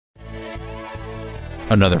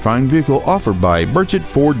Another fine vehicle offered by Burchett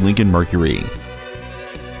Ford Lincoln Mercury.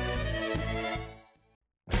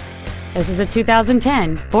 This is a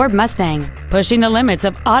 2010 Ford Mustang, pushing the limits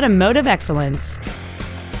of automotive excellence.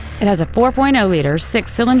 It has a 4.0-liter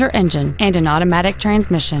six-cylinder engine and an automatic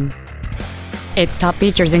transmission. Its top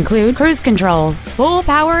features include cruise control, full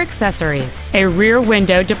power accessories, a rear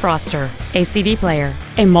window defroster, a CD player,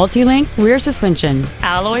 a multi-link rear suspension,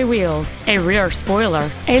 alloy wheels, a rear spoiler,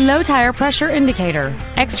 a low tire pressure indicator,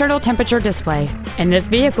 external temperature display, and this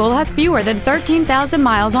vehicle has fewer than 13,000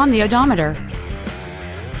 miles on the odometer.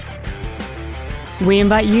 We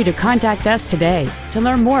invite you to contact us today to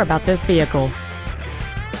learn more about this vehicle.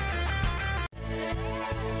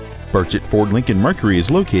 Burchett Ford Lincoln Mercury is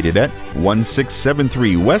located at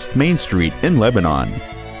 1673 West Main Street in Lebanon.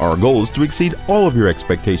 Our goal is to exceed all of your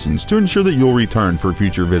expectations to ensure that you'll return for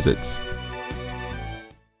future visits.